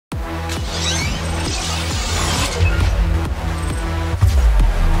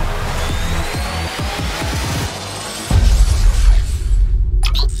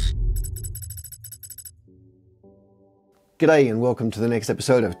G'day and welcome to the next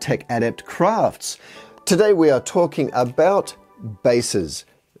episode of Tech Adept Crafts. Today we are talking about bases.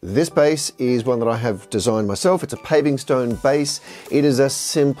 This base is one that I have designed myself. It's a paving stone base. It is a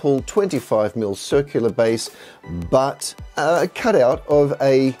simple 25mm circular base, but cut out of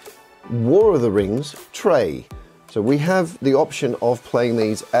a War of the Rings tray. So we have the option of playing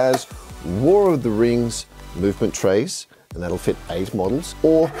these as War of the Rings movement trays, and that'll fit 8 models,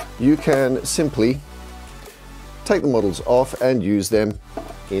 or you can simply take the models off and use them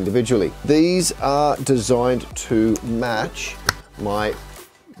individually. These are designed to match my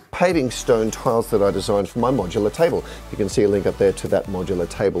paving stone tiles that I designed for my modular table. You can see a link up there to that modular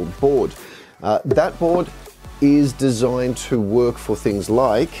table board. That board is designed to work for things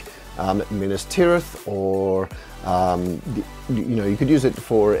like Minas Tirith, or you could use it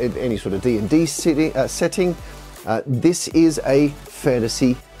for any sort of D&D setting. This is a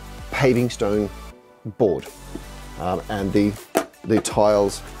fantasy paving stone board. And the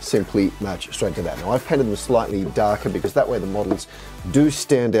tiles simply match straight to that. Now I've painted them slightly darker because that way the models do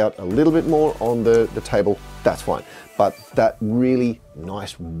stand out a little bit more on the table. That's fine. But that really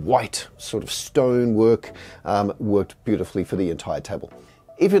nice white sort of stone work worked beautifully for the entire table.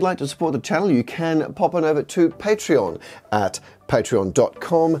 If you'd like to support the channel, you can pop on over to Patreon at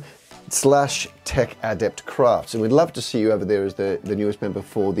patreon.com/techadeptcrafts, and we'd love to see you over there as the newest member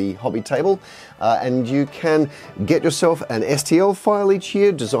for the hobby table. And you can get yourself an STL file each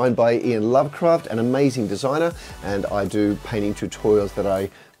year designed by Iain Lovecraft, an amazing designer, and I do painting tutorials that I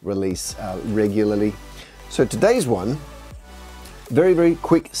release regularly. So today's one, very, very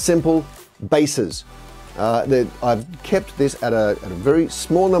quick, simple bases. I've kept this at a very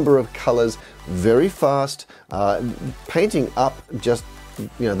small number of colors, very fast, painting up just,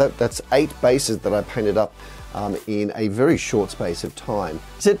 that's 8 bases that I painted up in a very short space of time.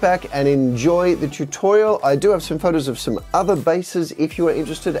 Sit back and enjoy the tutorial. I do have some photos of some other bases if you are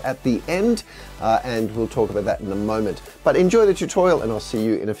interested at the end, and we'll talk about that in a moment. But enjoy the tutorial and I'll see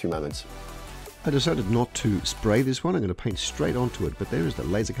you in a few moments. I decided not to spray this one. I'm going to paint straight onto it, but there is the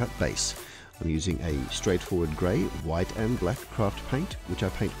laser cut base. I'm using a straightforward grey, white and black craft paint, which I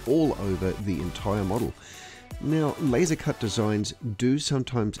paint all over the entire model. Now, laser cut designs do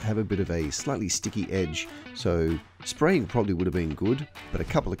sometimes have a bit of a slightly sticky edge, so spraying probably would have been good, but a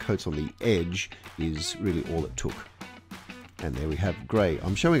couple of coats on the edge is really all it took. And there we have grey.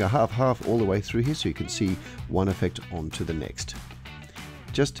 I'm showing a half-half all the way through here so you can see one effect onto the next.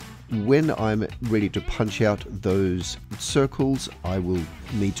 Just when I'm ready to punch out those circles, I will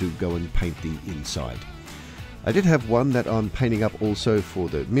need to go and paint the inside. I did have one that I'm painting up also for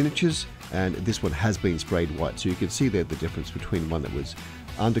the miniatures, and this one has been sprayed white, so you can see there the difference between one that was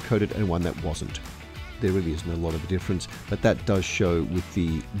undercoated and one that wasn't. There really isn't a lot of difference, but that does show with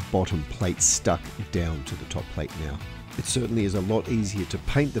the bottom plate stuck down to the top plate now. It certainly is a lot easier to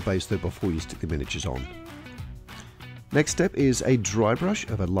paint the base though before you stick the miniatures on. Next step is a dry brush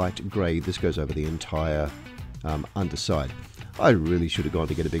of a light grey. This goes over the entire underside. I really should have gone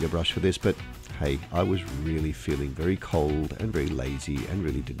to get a bigger brush for this, but hey, I was really feeling very cold and very lazy and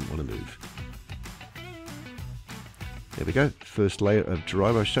really didn't want to move. There we go, first layer of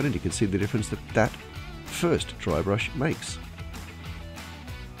dry brush done, and you can see the difference that first dry brush makes.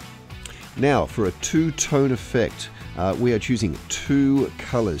 Now for a two-tone effect, we are choosing 2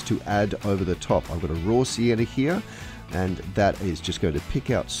 colors to add over the top. I've got a raw sienna here, and that is just going to pick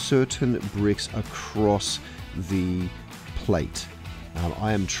out certain bricks across the plate.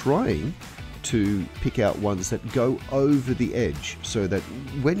 I am trying to pick out ones that go over the edge so that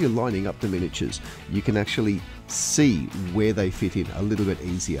when you're lining up the miniatures, you can actually see where they fit in a little bit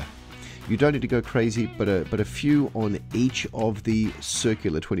easier. You don't need to go crazy, but a few on each of the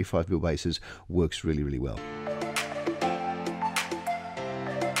circular 25mm bases works really, really well.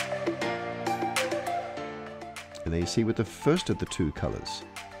 And there you see with the first of the 2 colors.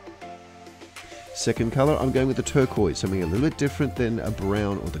 Second color, I'm going with the turquoise, something a little bit different than a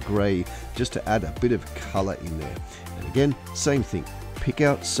brown or the gray, just to add a bit of color in there. And again, same thing, pick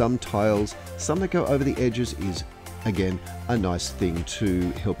out some tiles, some that go over the edges is, again, a nice thing to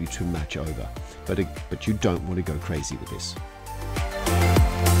help you to match over. But you don't want to go crazy with this.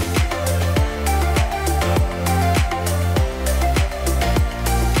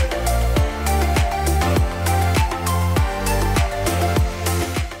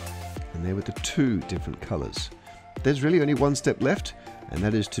 With the 2 different colors. There's really only one step left, and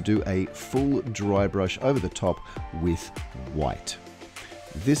that is to do a full dry brush over the top with white.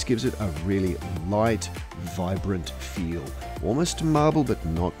 This gives it a really light, vibrant feel. Almost marble, but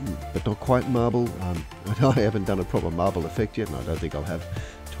not quite marble. I haven't done a proper marble effect yet, and I don't think I'll have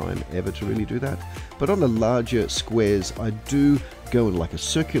time ever to really do that. But on the larger squares, I do go in like a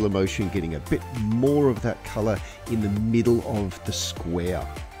circular motion, getting a bit more of that color in the middle of the square,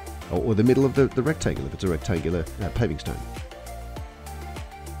 or the middle of the rectangle, if it's a rectangular paving stone.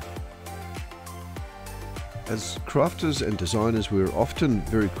 As crafters and designers, we're often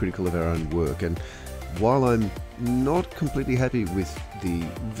very critical of our own work, and while I'm not completely happy with the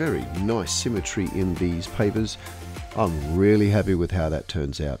very nice symmetry in these pavers, I'm really happy with how that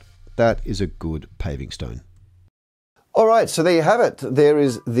turns out. That is a good paving stone. Alright, so there you have it. There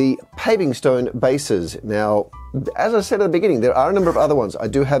is the paving stone bases. Now, as I said at the beginning, there are a number of other ones. I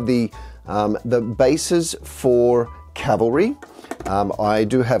do have the bases for cavalry. I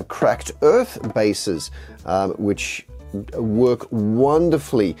do have cracked earth bases, which work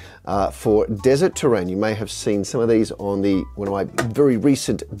wonderfully for desert terrain. You may have seen some of these on one of my very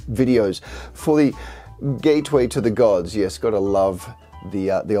recent videos for the Gateway to the Gods. Yes, gotta love the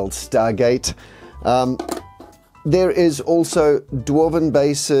old Stargate. There is also dwarven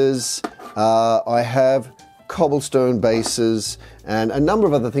bases. I have cobblestone bases and a number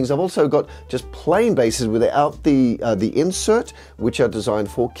of other things. I've also got just plain bases without the insert, which are designed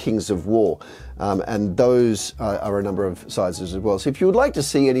for Kings of War. And those are a number of sizes as well. So if you would like to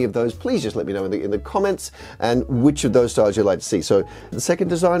see any of those, please just let me know in the comments and which of those styles you'd like to see. So the second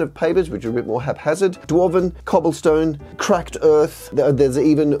design of pavers, which are a bit more haphazard, dwarven, cobblestone, cracked earth, there's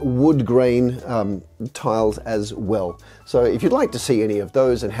even wood grain tiles as well. So if you'd like to see any of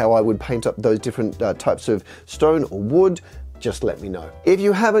those and how I would paint up those different types of stone or wood, just let me know. If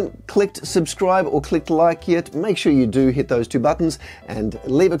you haven't clicked subscribe or clicked like yet, make sure you do hit those two buttons and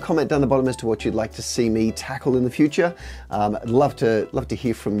leave a comment down the bottom as to what you'd like to see me tackle in the future. I'd love to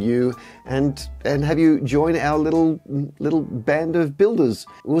hear from you and have you join our little band of builders.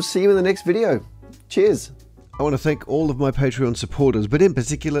 We'll see you in the next video. Cheers. I want to thank all of my Patreon supporters, but in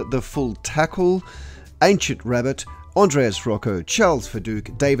particular the Full Tackle, Ancient Rabbit, Andreas Rocco, Charles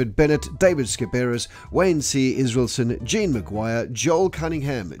Fadouk, David Bennett, David Skiberis, Wayne C. Israelson, Jean McGuire, Joel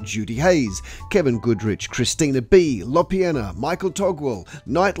Cunningham, Judy Hayes, Kevin Goodrich, Christina B., Lopiana, Michael Togwell,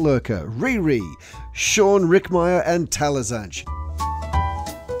 Night Lurker, Riri, Sean Rickmeyer and Talazanch.